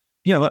have,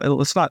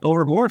 let's not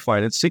over-glorify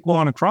it. It's SQL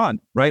on a cron,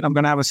 right? I'm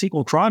going to have a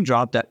SQL cron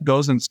job that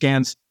goes and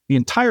scans the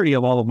entirety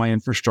of all of my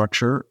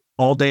infrastructure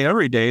all day,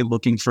 every day,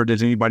 looking for,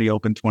 did anybody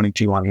open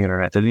 22 on the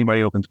internet? Did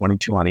anybody open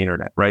 22 on the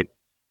internet, right?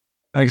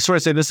 I sort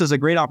of say this is a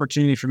great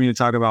opportunity for me to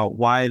talk about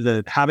why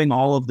having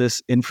all of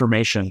this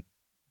information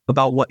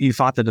about what you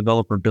thought the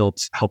developer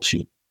built helps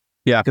you.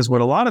 Yeah. Because what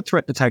a lot of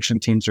threat detection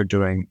teams are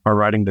doing are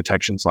writing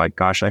detections like,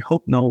 gosh, I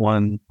hope no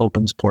one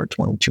opens port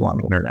 22 on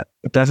the internet.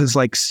 But that is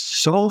like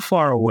so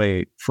far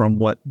away from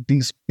what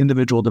these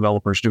individual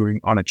developers are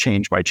doing on a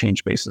change by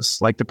change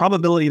basis. Like the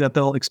probability that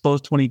they'll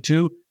expose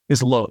 22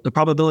 is low. The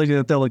probability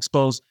that they'll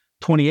expose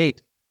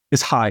 28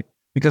 is high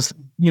because,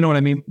 you know what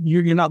I mean?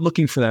 You're not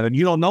looking for that and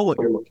you don't know what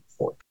you're looking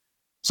for.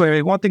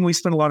 So one thing we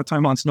spend a lot of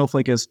time on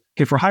Snowflake is,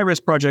 okay, for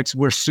high-risk projects,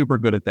 we're super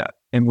good at that.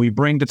 And we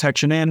bring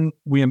detection in,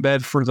 we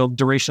embed for the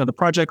duration of the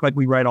project, like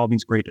we write all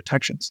these great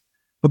detections.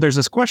 But there's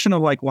this question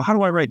of like, well, how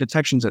do I write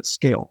detections at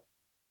scale?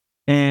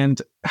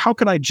 And how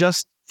could I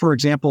just, for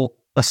example,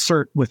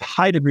 assert with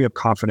high degree of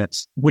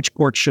confidence which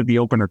ports should be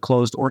open or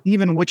closed, or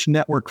even which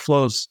network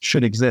flows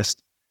should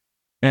exist?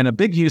 And a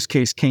big use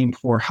case came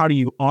for how do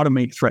you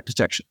automate threat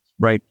detection,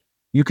 right?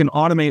 You can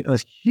automate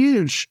a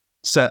huge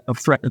set of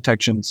threat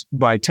detections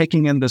by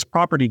taking in this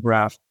property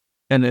graph.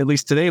 And at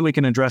least today, we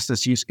can address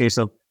this use case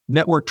of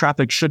network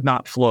traffic should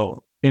not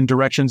flow in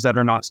directions that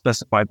are not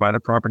specified by the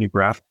property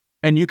graph.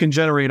 And you can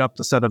generate up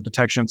the set of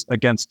detections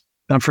against,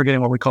 I'm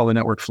forgetting what we call the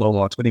network flow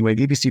logs, but anyway,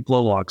 VPC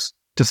flow logs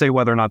to say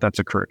whether or not that's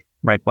occurred,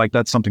 right? Like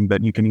that's something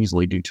that you can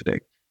easily do today.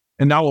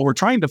 And now what we're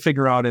trying to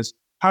figure out is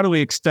how do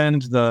we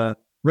extend the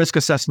risk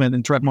assessment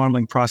and threat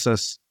modeling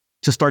process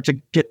to start to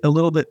get a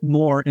little bit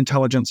more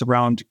intelligence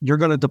around, you're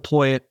going to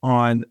deploy it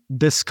on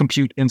this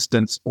compute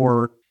instance,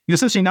 or you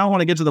essentially now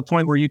want to get to the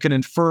point where you can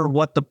infer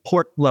what the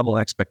port level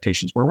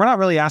expectations were. We're not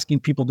really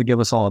asking people to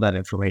give us all of that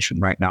information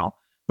right now.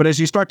 But as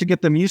you start to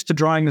get them used to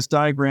drawing this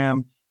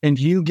diagram and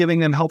you giving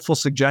them helpful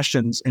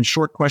suggestions and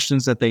short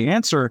questions that they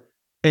answer,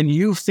 and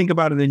you think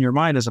about it in your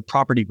mind as a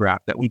property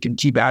graph that we can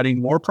keep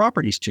adding more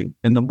properties to.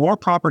 And the more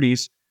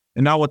properties,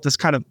 and now what this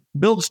kind of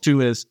builds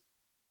to is,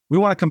 we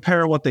want to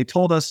compare what they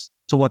told us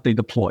to what they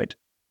deployed.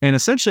 And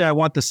essentially, I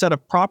want the set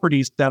of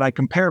properties that I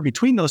compare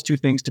between those two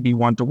things to be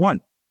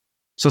one-to-one.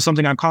 So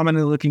something I'm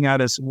commonly looking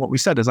at is what we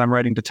said is I'm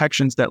writing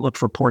detections that look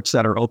for ports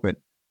that are open.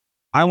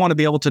 I want to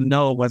be able to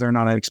know whether or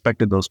not I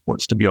expected those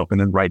ports to be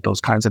open and write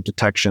those kinds of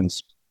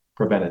detections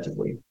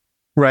preventatively.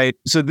 Right.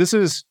 So this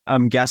is,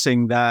 I'm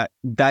guessing that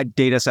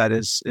data set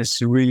is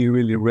really,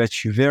 really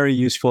rich, very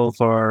useful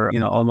for,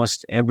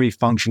 almost every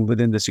function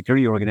within the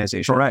security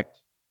organization. Correct.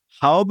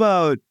 How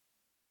about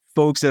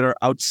folks that are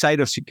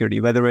outside of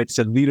security, whether it's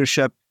a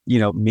leadership,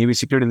 maybe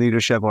security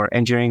leadership or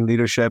engineering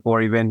leadership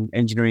or even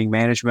engineering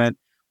management?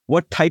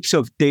 What types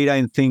of data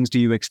and things do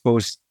you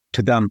expose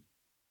to them?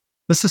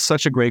 This is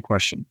such a great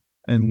question.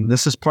 And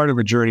this is part of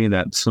a journey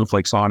that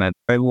Snowflake's on it.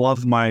 I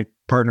love my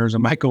partners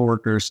and my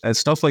coworkers at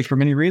Snowflake for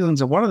many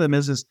reasons. And one of them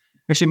is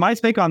actually my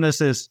take on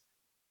this is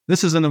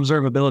an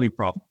observability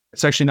problem.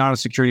 It's actually not a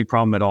security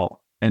problem at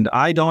all. And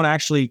I don't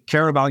actually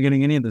care about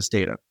getting any of this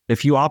data.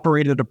 If you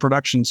operated a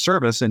production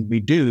service, and we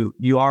do,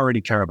 you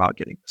already care about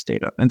getting this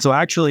data. And so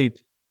actually,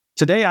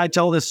 today I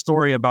tell this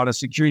story about a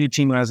security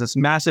team who has this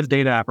massive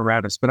data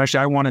apparatus, but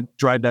actually I want to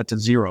drive that to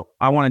zero.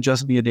 I want to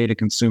just be a data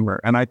consumer.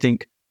 And I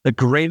think a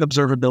great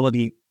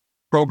observability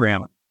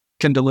program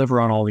can deliver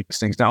on all these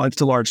things. Now,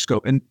 it's a large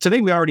scope. And today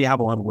we already have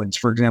a lot of wins.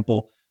 For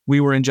example, we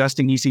were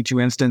ingesting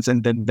EC2 instance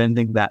and then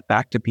vending that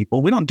back to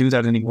people. We don't do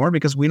that anymore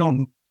because we're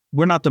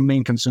not the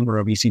main consumer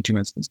of EC2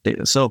 instance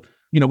data. So,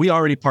 we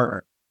already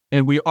partner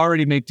and we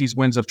already make these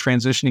wins of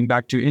transitioning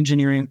back to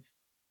engineering.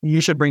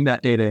 You should bring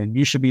that data in.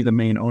 You should be the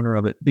main owner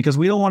of it because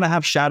we don't want to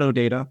have shadow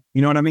data.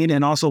 You know what I mean?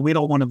 And also we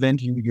don't want to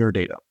vend you your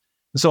data.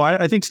 So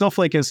I think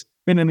Snowflake has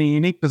been in a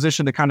unique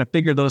position to kind of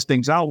figure those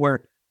things out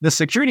where the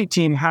security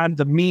team had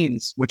the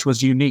means, which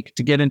was unique,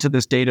 to get into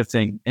this data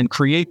thing and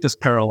create this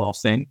parallel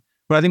thing.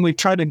 But I think we've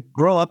tried to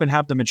grow up and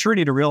have the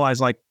maturity to realize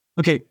like,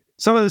 okay,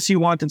 some of this you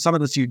want and some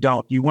of this you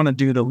don't. You want to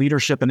do the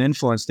leadership and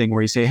influence thing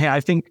where you say, hey,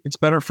 I think it's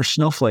better for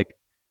Snowflake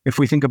if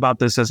we think about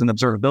this as an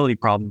observability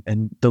problem.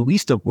 And the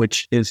least of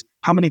which is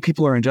how many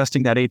people are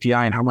ingesting that API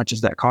and how much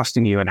is that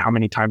costing you and how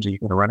many times are you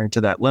going to run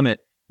into that limit?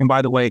 And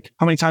by the way,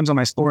 how many times am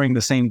I storing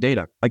the same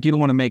data? Like you don't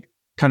want to make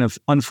kind of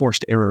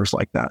unforced errors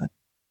like that.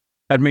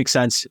 That makes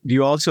sense. Do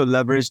you also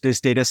leverage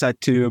this data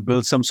set to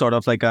build some sort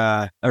of like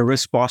a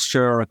risk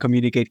posture or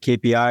communicate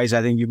KPIs?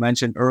 I think you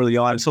mentioned early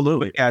on,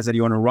 absolutely, as that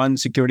you want to run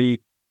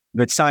security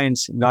with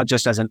science, not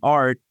just as an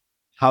art.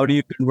 How do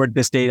you convert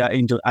this data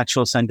into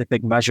actual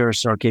scientific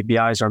measures or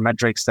KPIs or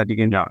metrics that you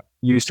can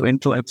use to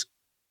influence?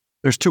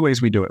 There's two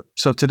ways we do it.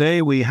 So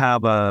today we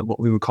have what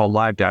we would call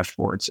live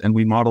dashboards, and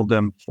we modeled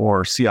them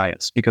for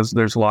CIS because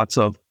there's lots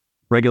of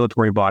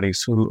regulatory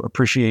bodies who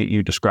appreciate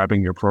you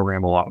describing your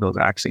program along those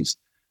axes.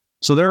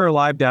 So there are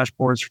live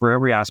dashboards for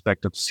every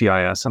aspect of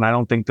CIS, and I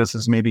don't think this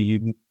is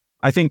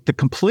I think the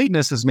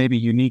completeness is maybe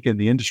unique in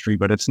the industry,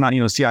 but it's not,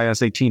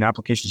 CIS 18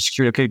 application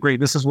security. Okay,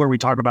 great. This is where we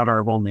talk about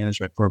our vuln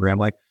management program.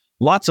 Like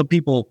lots of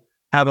people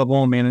have a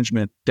vuln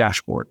management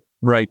dashboard,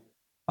 right?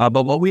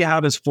 But what we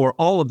have is for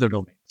all of the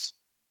domains,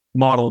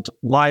 modeled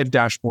live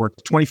dashboard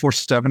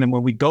 24/7. And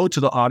when we go to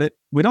the audit,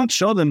 we don't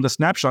show them the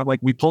snapshot.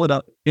 Like we pull it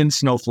up in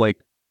Snowflake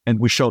and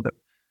we show them.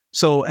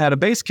 So at a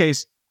base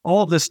case,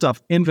 all of this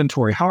stuff,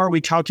 inventory, how are we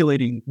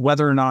calculating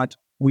whether or not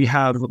we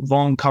have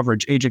vuln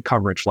coverage, agent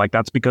coverage. Like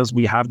that's because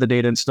we have the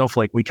data in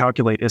Snowflake. We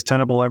calculate is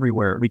tenable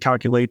everywhere. We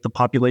calculate the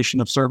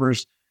population of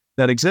servers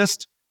that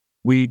exist.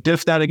 We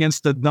diff that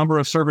against the number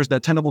of servers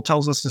that Tenable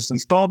tells us is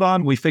installed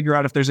on. We figure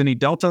out if there's any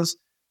deltas.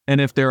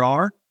 And if there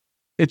are,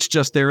 it's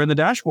just there in the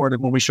dashboard.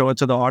 And when we show it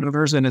to the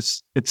auditors and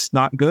it's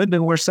not good,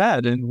 then we're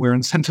sad and we're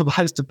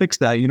incentivized to fix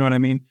that. You know what I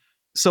mean?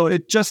 So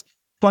it just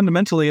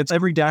fundamentally, it's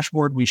every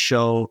dashboard we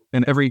show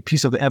and every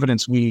piece of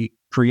evidence we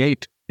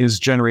create is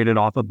generated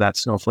off of that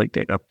Snowflake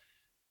data.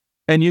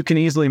 And you can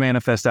easily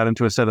manifest that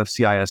into a set of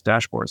CIS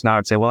dashboards. Now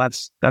I'd say, well,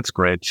 that's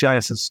great.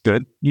 CIS is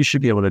good. You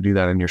should be able to do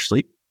that in your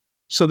sleep.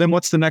 So then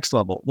what's the next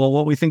level? Well,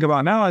 what we think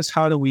about now is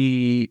how do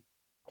we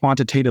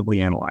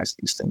quantitatively analyze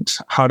these things?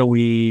 How do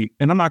we,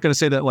 and I'm not going to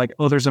say that like,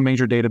 oh, there's a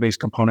major database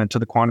component to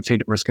the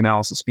quantitative risk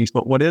analysis piece,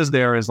 but what is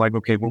there is like,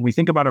 okay, when we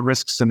think about a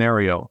risk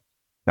scenario,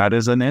 that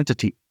is an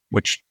entity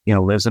which,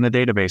 lives in a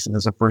database and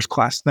is a first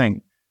class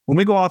thing. When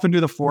we go off and do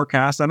the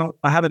forecast,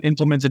 I haven't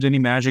implemented any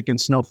magic in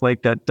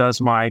Snowflake that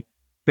does my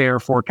fair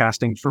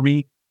forecasting for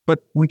me, but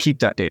we keep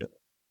that data,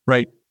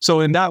 right? So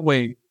in that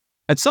way,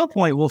 at some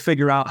point, we'll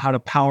figure out how to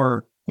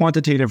power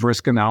quantitative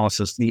risk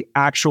analysis, the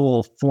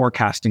actual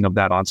forecasting of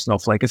that on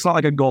Snowflake. It's not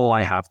like a goal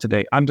I have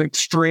today. I'm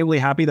extremely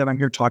happy that I'm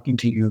here talking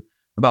to you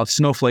about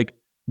Snowflake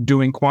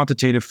doing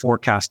quantitative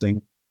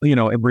forecasting,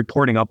 and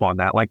reporting up on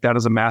that. Like that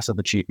is a massive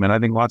achievement. I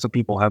think lots of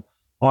people have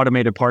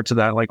automated parts of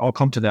that. Like I'll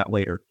come to that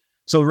later.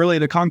 So really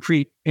the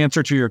concrete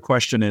answer to your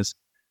question is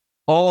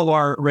all of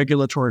our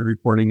regulatory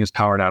reporting is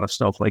powered out of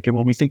Snowflake. And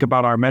when we think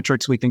about our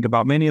metrics, we think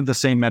about many of the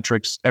same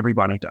metrics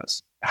everybody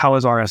does. How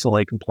is our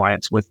SLA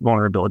compliance with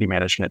vulnerability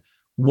management?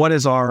 What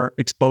does our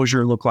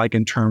exposure look like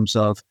in terms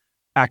of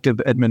active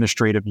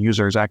administrative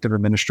users, active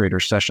administrator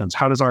sessions?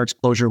 How does our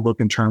exposure look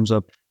in terms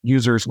of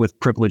users with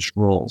privileged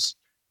roles?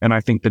 And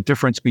I think the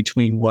difference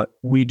between what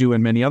we do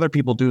and many other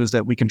people do is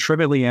that we can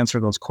trivially answer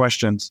those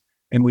questions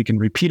and we can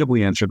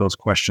repeatably answer those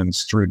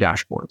questions through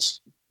dashboards.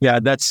 Yeah,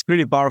 that's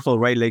pretty powerful,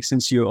 right? Like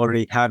since you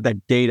already have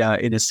that data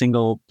in a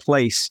single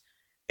place,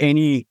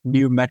 any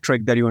new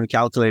metric that you want to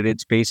calculate,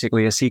 it's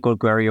basically a SQL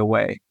query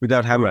away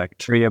without having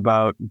to worry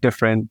about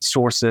different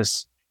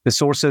sources. The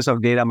sources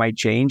of data might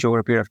change over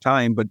a period of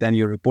time, but then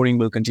your reporting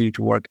will continue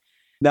to work.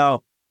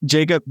 Now,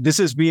 Jacob, this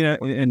has been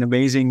an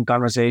amazing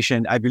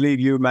conversation. I believe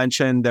you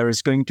mentioned there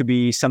is going to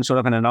be some sort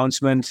of an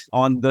announcement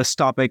on this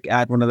topic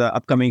at one of the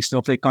upcoming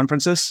Snowflake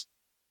conferences.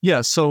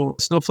 Yeah, so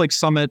Snowflake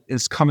Summit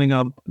is coming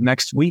up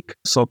next week.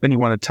 So if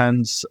anyone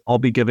attends, I'll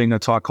be giving a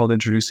talk called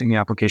Introducing the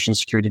Application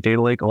Security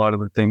Data Lake. A lot of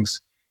the things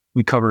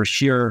we cover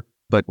here,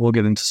 but we'll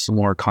get into some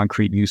more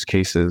concrete use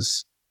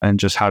cases and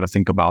just how to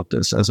think about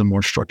this as a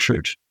more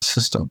structured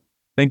system.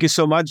 Thank you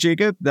so much,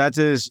 Jacob. That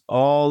is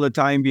all the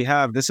time we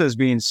have. This has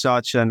been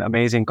such an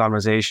amazing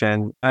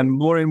conversation. I'm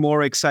more and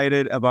more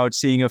excited about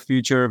seeing a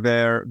future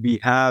where we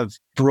have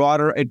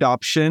broader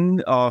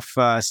adoption of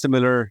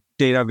similar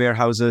data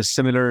warehouses,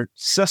 similar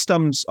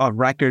systems of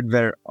record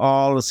where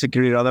all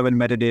security relevant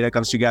metadata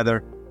comes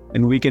together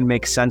and we can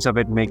make sense of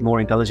it and make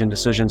more intelligent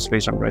decisions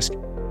based on risk.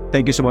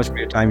 Thank you so much for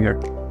your time here.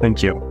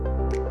 Thank you.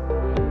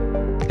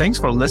 Thanks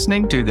for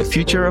listening to The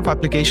Future of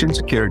Application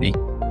Security.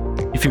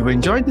 If you've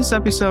enjoyed this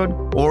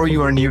episode or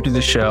you are new to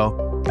the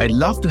show, I'd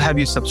love to have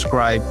you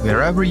subscribe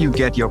wherever you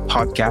get your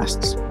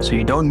podcasts so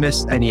you don't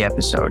miss any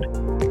episode.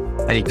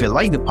 And if you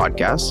like the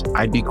podcast,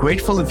 I'd be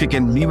grateful if you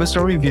can leave us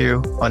a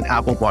review on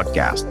Apple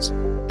Podcasts.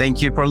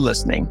 Thank you for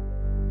listening.